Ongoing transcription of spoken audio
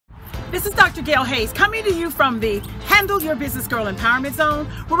This is Dr. Gail Hayes coming to you from the Handle Your Business Girl Empowerment Zone,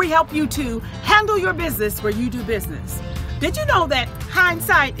 where we help you to handle your business where you do business. Did you know that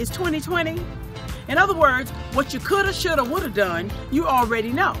hindsight is 20/20? In other words, what you coulda, shoulda, woulda done, you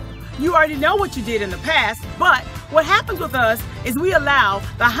already know. You already know what you did in the past, but what happens with us is we allow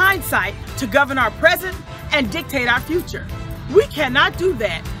the hindsight to govern our present and dictate our future. We cannot do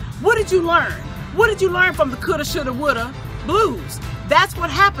that. What did you learn? What did you learn from the coulda, shoulda, woulda blues? That's what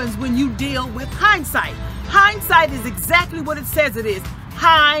happens when you deal with hindsight. Hindsight is exactly what it says it is,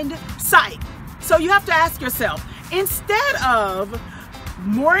 hindsight. So you have to ask yourself, instead of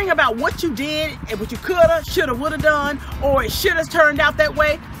worrying about what you did and what you coulda, shoulda, woulda done, or it should have turned out that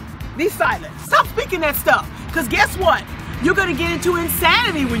way, be silent. Stop speaking that stuff, because guess what? You're going to get into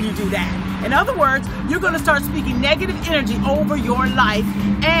insanity when you do that. In other words, you're going to start speaking negative energy over your life,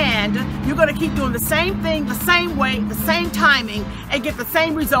 and you're going to keep doing the same thing, the same way, the same timing, and get the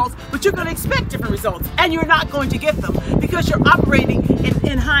same results, but you're going to expect different results, and you're not going to get them because you're operating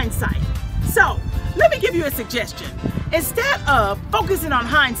in hindsight. So, let me give you a suggestion. Instead of focusing on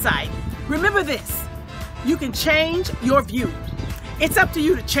hindsight, remember this: you can change your view. It's up to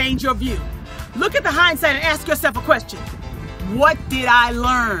you to change your view. Look at the hindsight and ask yourself a question. What did I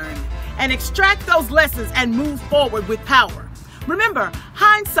learn? And extract those lessons and move forward with power. Remember,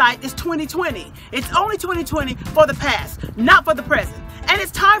 hindsight is 20/20. It's only 20/20 for the past, not for the present. And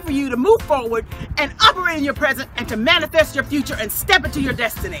it's time for you to move forward and operate in your present and to manifest your future and step into your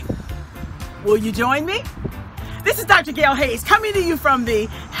destiny. Will you join me? This is Dr. Gail Hayes coming to you from the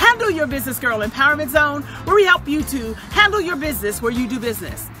Handle Your Business Girl Empowerment Zone, where we help you to handle your business where you do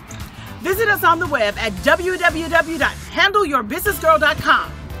business. Visit us on the web at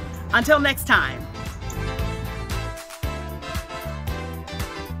www.handleyourbusinessgirl.com. Until next time.